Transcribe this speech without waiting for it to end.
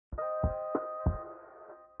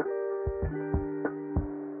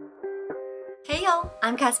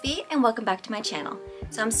I'm CassB and welcome back to my channel.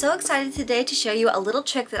 So I'm so excited today to show you a little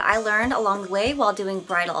trick that I learned along the way while doing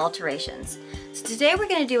bridal alterations. So today we're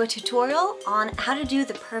going to do a tutorial on how to do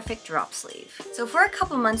the perfect drop sleeve. So for a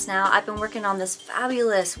couple months now I've been working on this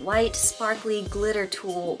fabulous white sparkly glitter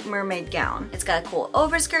tulle mermaid gown. It's got a cool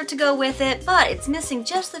overskirt to go with it, but it's missing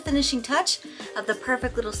just the finishing touch of the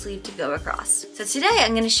perfect little sleeve to go across. So today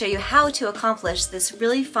I'm going to show you how to accomplish this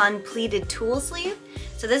really fun pleated tulle sleeve.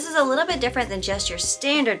 So this is a little bit different than just your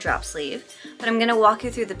standard drop sleeve, but I'm going to walk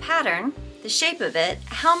you through the pattern, the shape of it,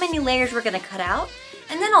 how many layers we're going to cut out,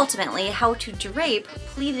 and then ultimately how to drape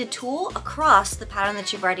pleated tulle across the pattern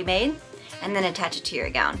that you've already made and then attach it to your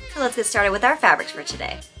gown. So let's get started with our fabrics for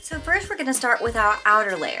today. So first we're going to start with our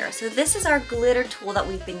outer layer. So this is our glitter tulle that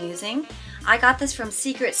we've been using. I got this from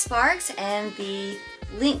Secret Sparks and the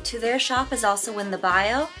link to their shop is also in the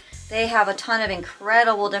bio. They have a ton of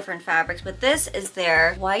incredible different fabrics, but this is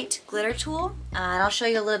their white glitter tulle. And I'll show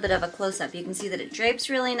you a little bit of a close-up. You can see that it drapes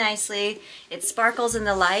really nicely, it sparkles in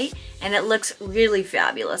the light, and it looks really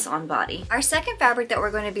fabulous on body. Our second fabric that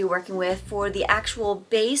we're going to be working with for the actual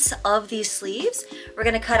base of these sleeves, we're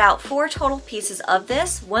going to cut out 4 total pieces of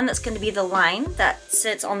this. One that's going to be the line that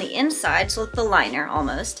sits on the inside, so it's the liner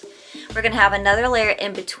almost. We're going to have another layer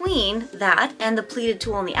in between that and the pleated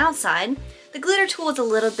tulle on the outside. The glitter tulle is a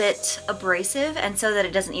little bit abrasive, and so that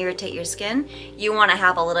it doesn't irritate your skin, you want to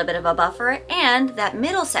have a little bit of a buffer, and that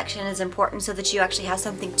middle section is important so that you actually have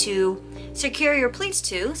something to secure your pleats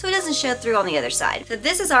to so it doesn't show through on the other side. So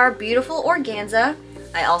this is our beautiful organza.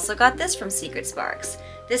 I also got this from Secret Sparks.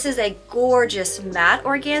 This is a gorgeous matte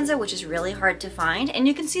organza, which is really hard to find, and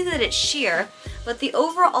you can see that it's sheer, but the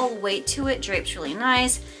overall weight to it drapes really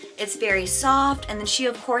nice. It's very soft, and then she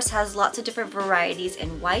of course has lots of different varieties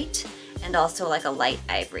in white and also like a light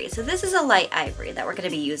ivory. So this is a light ivory that we're going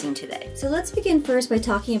to be using today. So let's begin first by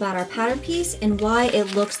talking about our pattern piece and why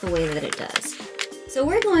it looks the way that it does. So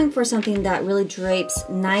we're going for something that really drapes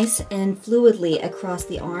nice and fluidly across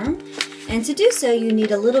the arm, and to do so you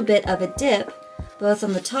need a little bit of a dip both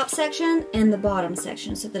on the top section and the bottom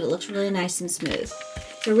section so that it looks really nice and smooth.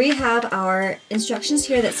 So we have our instructions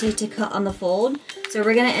here that say to cut on the fold. So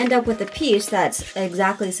we're going to end up with a piece that's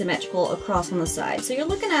exactly symmetrical across on the side. So you're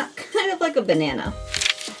looking at kind of like a banana.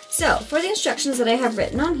 So for the instructions that I have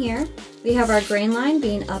written on here, we have our grain line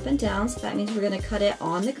being up and down. So that means we're going to cut it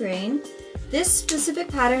on the grain. This specific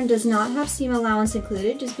pattern does not have seam allowance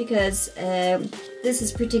included just because this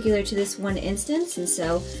is particular to this one instance. And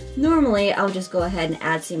so normally I'll just go ahead and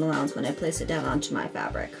add seam allowance when I place it down onto my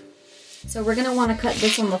fabric. So we're going to want to cut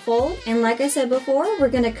this on the fold, and like I said before, we're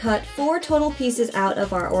going to cut 4 total pieces out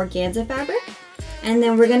of our organza fabric, and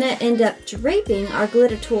then we're going to end up draping our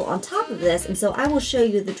glitter tulle on top of this, and so I will show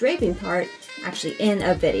you the draping part actually in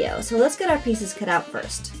a video. So let's get our pieces cut out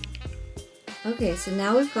first. Okay, so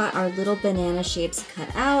now we've got our little banana shapes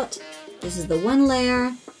cut out. This is the one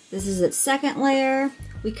layer, this is its second layer.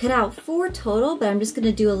 We cut out 4 total, but I'm just going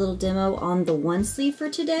to do a little demo on the one sleeve for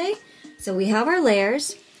today. So we have our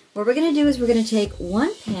layers. What we're going to do is we're going to take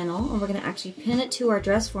one panel and we're going to actually pin it to our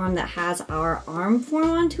dress form that has our arm form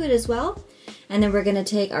onto it as well. And then we're going to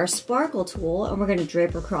take our sparkle tulle and we're going to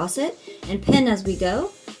drape across it and pin as we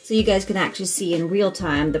go so you guys can actually see in real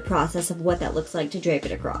time the process of what that looks like to drape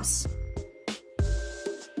it across.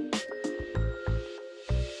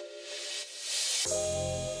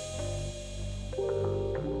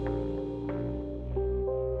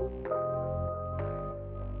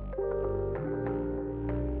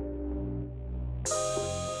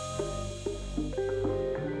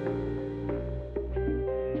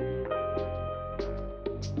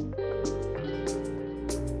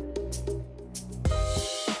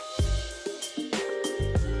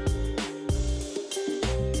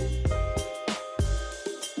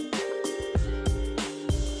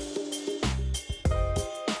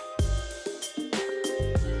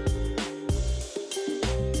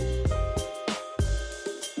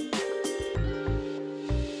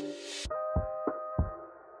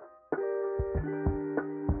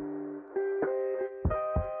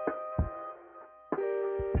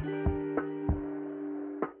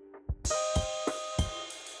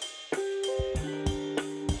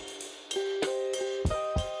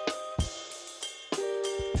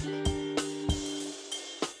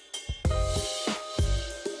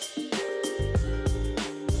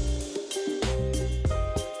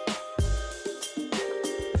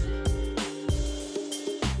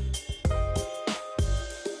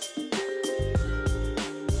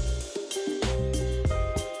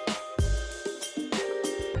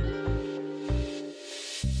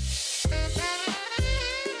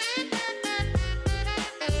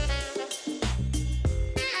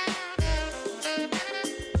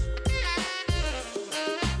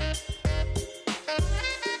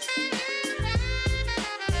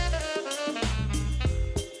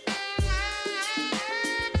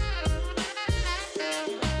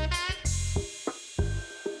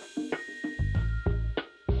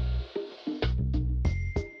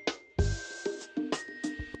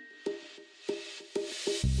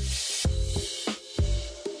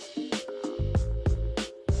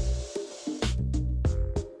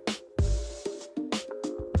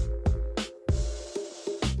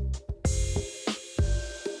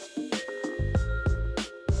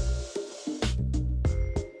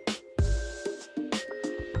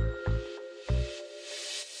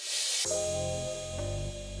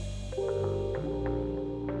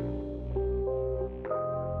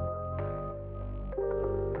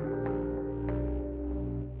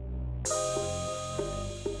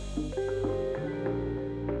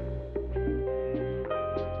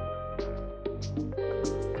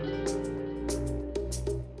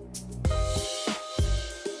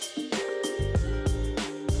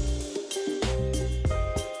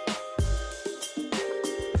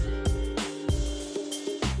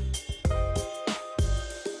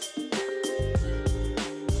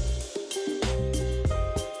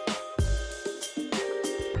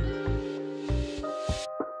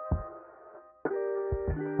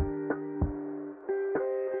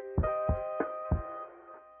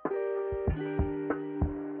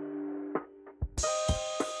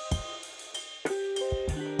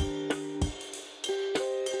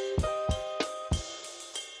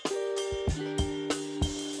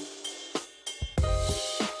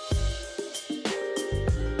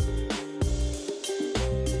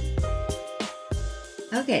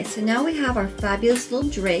 Okay, so now we have our fabulous little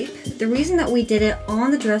drape. The reason that we did it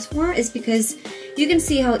on the dress form is because you can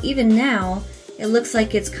see how even now it looks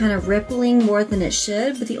like it's kind of rippling more than it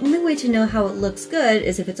should, but the only way to know how it looks good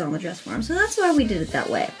is if it's on the dress form. So that's why we did it that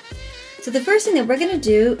way. So the first thing that we're gonna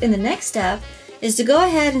do in the next step is to go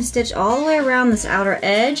ahead and stitch all the way around this outer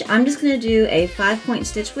edge. I'm just gonna do a 5-point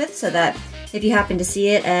stitch width so that if you happen to see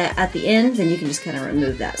it at the end, then you can just kind of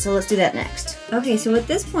remove that. So let's do that next. Okay, so at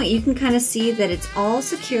this point you can kind of see that it's all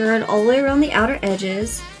secured all the way around the outer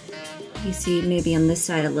edges. You see maybe on this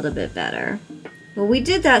side a little bit better. But we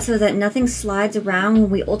did that so that nothing slides around when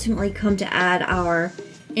we ultimately come to add our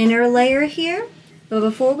inner layer here. But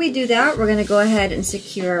before we do that, we're gonna go ahead and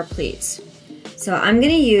secure our pleats. So I'm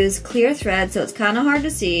gonna use clear thread, so it's kind of hard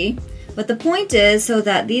to see. But the point is so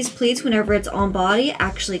that these pleats, whenever it's on body,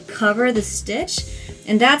 actually cover the stitch.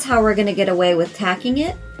 And that's how we're gonna get away with tacking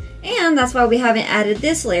it. And that's why we haven't added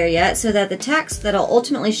this layer yet, so that the tacks that'll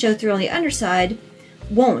ultimately show through on the underside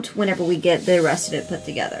won't whenever we get the rest of it put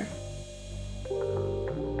together.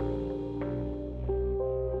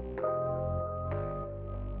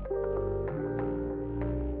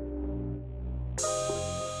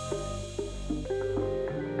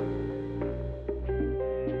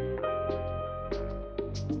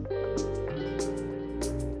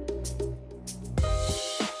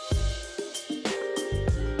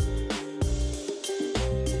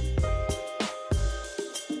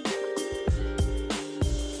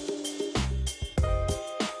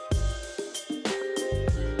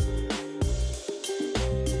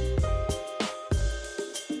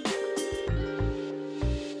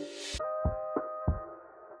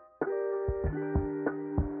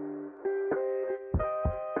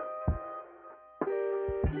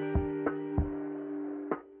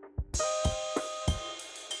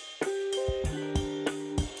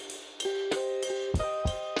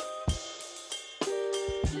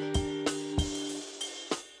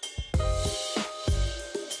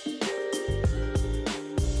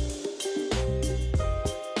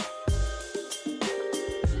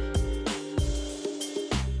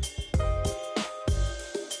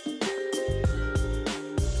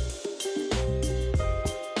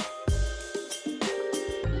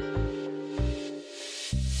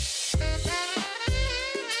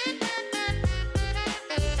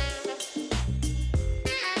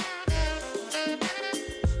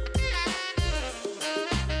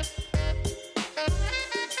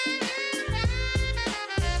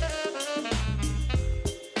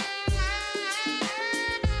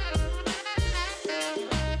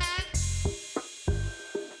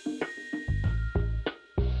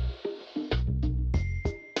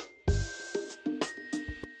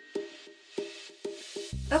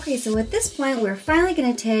 Okay, so at this point, we're finally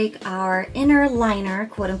gonna take our inner liner,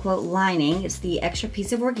 quote unquote lining, it's the extra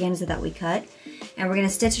piece of organza that we cut, and we're gonna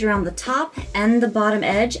stitch it around the top and the bottom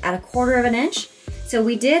edge at 1/4 of an inch. So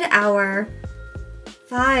we did our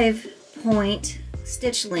 5-point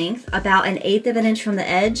stitch length about 1/8 of an inch from the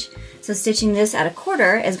edge. So stitching this at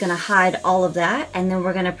 1/4 is gonna hide all of that, and then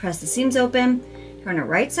we're gonna press the seams open, turn it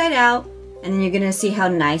right side out, and then you're gonna see how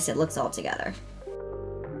nice it looks all together.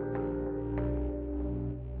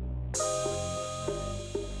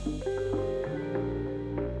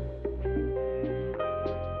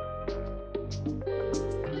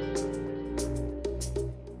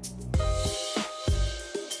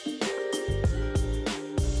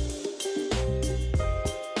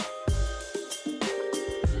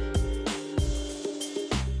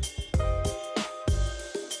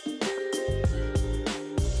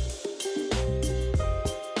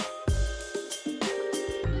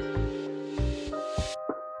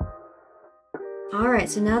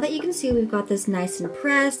 Alright, so now that you can see we've got this nice and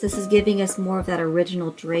pressed, this is giving us more of that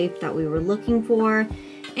original drape that we were looking for.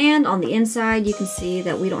 And on the inside, you can see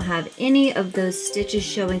that we don't have any of those stitches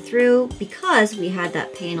showing through because we had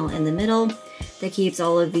that panel in the middle that keeps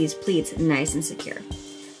all of these pleats nice and secure.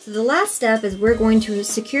 So the last step is we're going to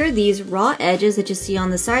secure these raw edges that you see on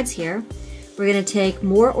the sides here. We're going to take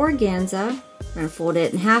more organza, we're going to fold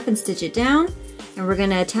it in half and stitch it down, and we're going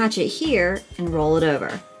to attach it here and roll it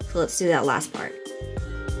over. So let's do that last part.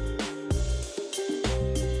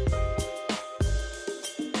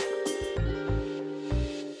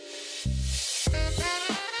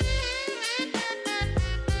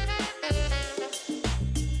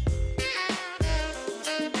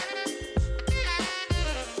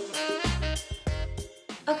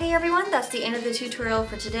 Okay everyone, that's the end of the tutorial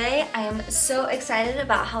for today. I am so excited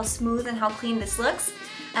about how smooth and how clean this looks.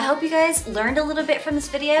 I hope you guys learned a little bit from this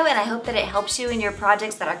video, and I hope that it helps you in your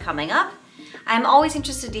projects that are coming up. I'm always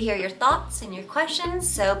interested to hear your thoughts and your questions,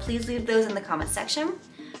 so please leave those in the comment section.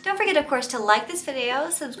 Don't forget, of course, to like this video,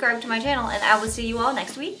 subscribe to my channel, and I will see you all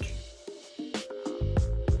next week.